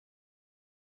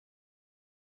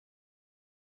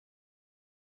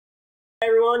Hey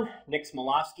everyone, Nick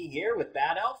Smolowski here with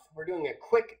Bad Elf. We're doing a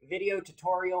quick video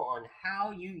tutorial on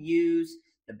how you use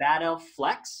the Bad Elf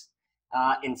Flex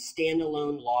in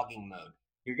standalone logging mode.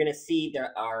 You're going to see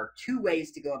there are two ways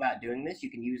to go about doing this.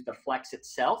 You can use the Flex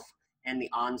itself and the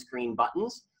on-screen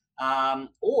buttons,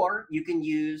 or you can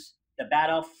use the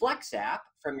Bad Elf Flex app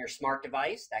from your smart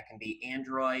device. That can be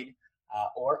Android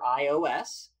or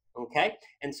iOS. Okay,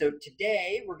 and so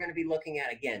today we're going to be looking at,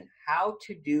 again, how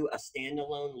to do a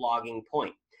standalone logging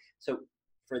point. So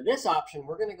for this option,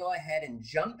 we're going to go ahead and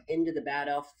jump into the Bad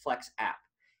Elf Flex app.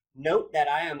 Note that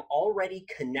I am already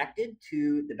connected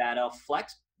to the Bad Elf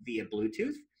Flex via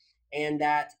Bluetooth and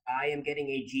that I am getting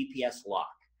a GPS lock.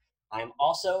 I'm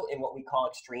also in what we call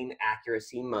extreme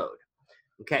accuracy mode.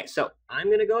 Okay, so I'm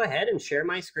going to go ahead and share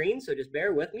my screen, so just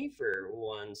bear with me for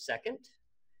 1 second.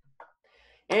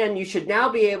 And you should now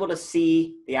be able to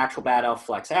see the actual Bad Elf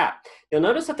Flex app. You'll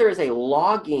notice that there is a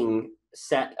logging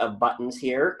set of buttons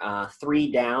here,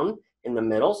 3 down in the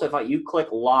middle. So if you click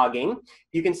logging,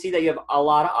 you can see that you have a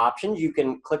lot of options. You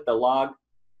can click the log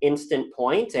instant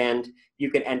point and you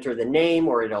can enter the name,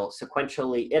 or it'll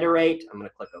sequentially iterate. I'm going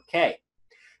to click OK.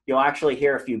 You'll actually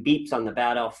hear a few beeps on the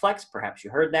Bad Elf Flex. Perhaps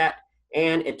you heard that.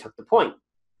 And it took the point.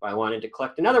 If I wanted to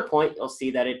collect another point, you'll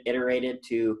see that it iterated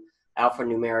to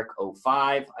alphanumeric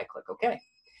 05. I click OK.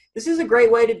 This is a great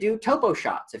way to do topo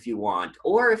shots if you want,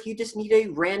 or if you just need a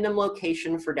random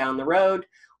location for down the road,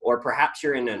 or perhaps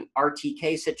you're in an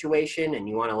RTK situation and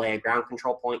you want to lay a ground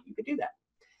control point, you could do that.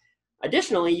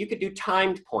 Additionally, you could do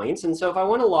timed points, and so if I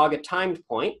want to log a timed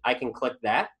point, I can click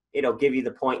that. It'll give you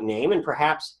the point name, and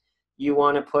perhaps you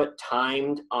want to put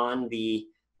timed on the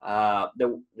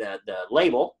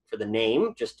label for the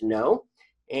name, just to know.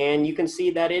 And you can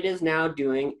see that it is now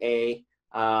doing a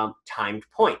timed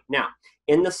point. Now,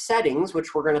 in the settings,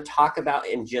 which we're going to talk about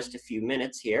in just a few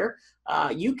minutes here,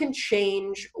 you can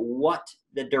change what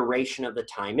the duration of the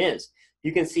time is.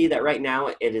 You can see that right now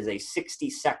it is a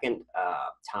 60-second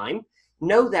time.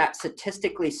 Know that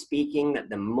statistically speaking, that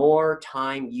the more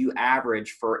time you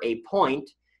average for a point,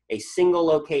 a single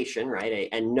location, right,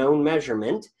 a known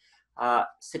measurement,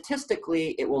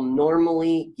 statistically, it will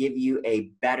normally give you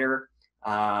a better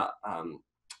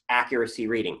accuracy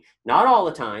reading. Not all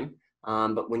the time,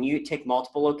 but when you take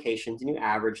multiple locations and you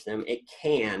average them, it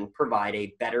can provide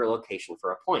a better location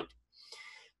for a point.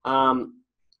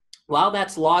 While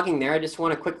that's logging there, I just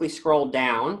want to quickly scroll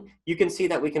down. You can see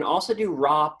that we can also do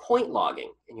raw point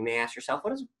logging. And you may ask yourself,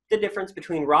 what is the difference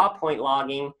between raw point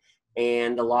logging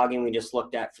and the logging we just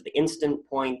looked at for the instant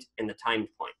point and the timed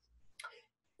point?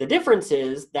 The difference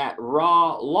is that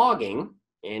raw logging,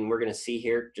 and we're going to see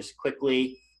here just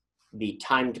quickly, the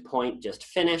timed point just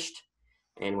finished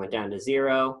and went down to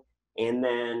 0. And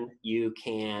then you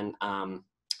can,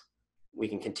 we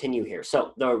can continue here.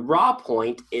 So the raw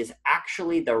point is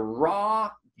actually the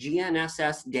raw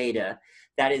GNSS data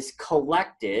that is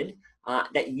collected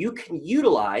that you can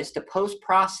utilize to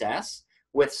post-process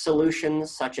with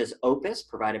solutions such as Opus,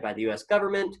 provided by the US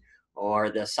government, or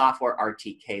the software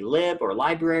RTK lib or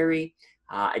library.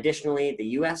 Additionally,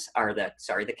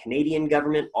 the Canadian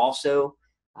government also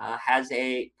has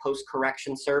a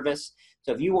post-correction service.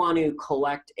 So if you want to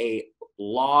collect a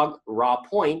log raw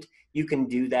point, you can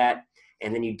do that,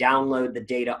 and then you download the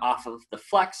data off of the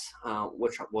Flex,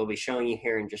 which we'll be showing you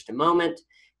here in just a moment,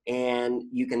 and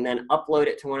you can then upload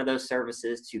it to one of those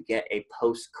services to get a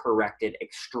post-corrected,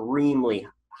 extremely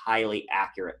highly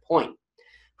accurate point.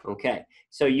 Okay,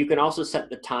 so you can also set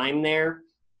the time there.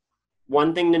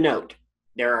 One thing to note,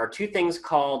 there are two things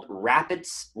called rapid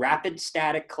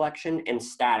static collection and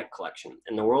static collection.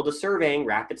 In the world of surveying,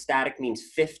 rapid static means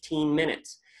 15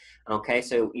 minutes. Okay,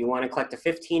 so you want to collect a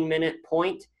 15-minute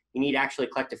point, you need to actually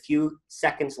collect a few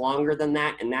seconds longer than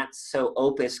that, and that's so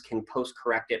Opus can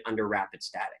post-correct it under rapid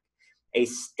static. A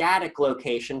static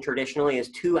location traditionally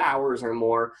is 2 hours or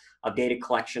more of data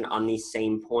collection on these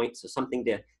same points, so something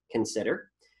to consider.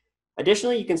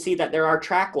 Additionally, you can see that there are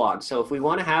track logs. So if we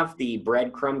want to have the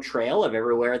breadcrumb trail of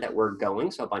everywhere that we're going,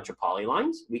 so a bunch of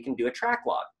polylines, we can do a track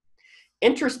log.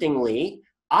 Interestingly,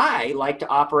 I like to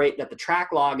operate that the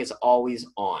track log is always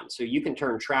on. So you can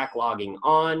turn track logging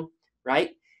on,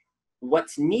 right?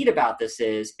 What's neat about this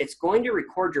is it's going to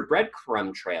record your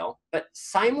breadcrumb trail, but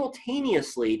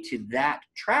simultaneously to that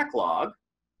track log,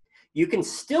 you can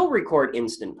still record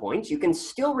instant points, you can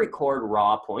still record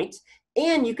raw points,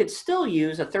 and you could still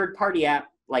use a third-party app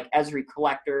like Esri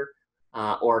Collector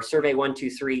or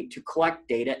Survey123 to collect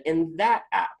data in that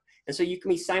app. And so you can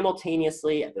be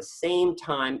simultaneously at the same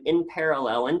time, in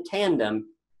parallel, in tandem,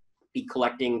 be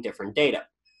collecting different data.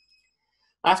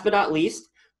 Last but not least,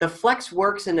 The Flex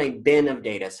works in a bin of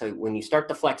data. So when you start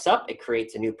the Flex up, it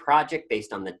creates a new project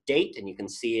based on the date, and you can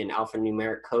see an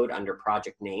alphanumeric code under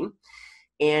project name.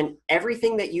 And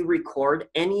everything that you record,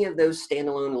 any of those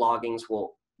standalone loggings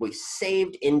will be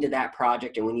saved into that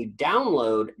project. And when you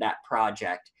download that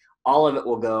project, all of it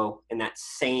will go in that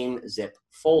same zip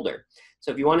folder.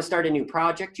 So if you want to start a new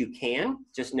project, you can.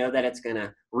 Just know that it's going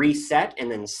to reset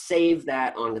and then save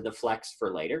that onto the Flex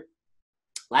for later.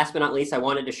 Last but not least, I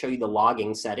wanted to show you the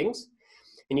logging settings.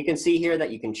 And you can see here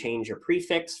that you can change your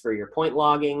prefix for your point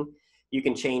logging. You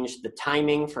can change the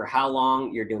timing for how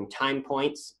long you're doing time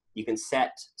points. You can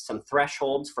set some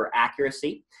thresholds for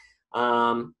accuracy.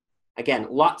 Again,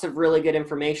 lots of really good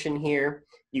information here.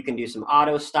 You can do some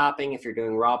auto stopping if you're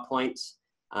doing raw points.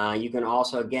 You can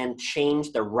also, again,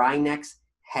 change the Rhinex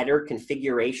header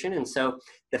configuration. And so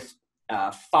the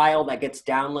file that gets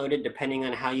downloaded, depending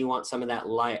on how you want some of that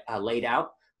laid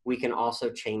out, we can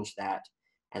also change that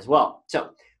as well.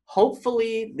 So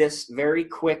hopefully this very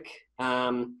quick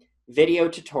video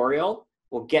tutorial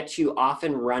will get you off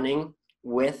and running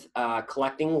with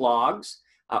collecting logs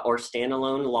or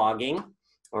standalone logging,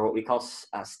 or what we call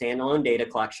standalone data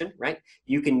collection, right?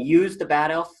 You can use the Bad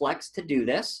Elf Flex to do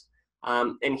this.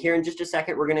 And here in just a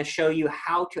second, we're gonna show you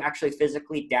how to actually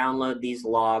physically download these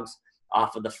logs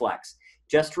off of the Flex.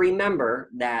 Just remember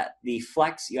that the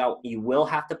Flex, you will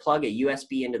have to plug a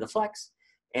USB into the Flex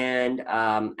and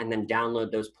then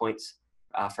download those points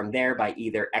from there by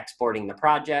either exporting the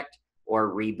project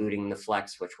or rebooting the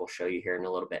Flex, which we'll show you here in a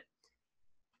little bit.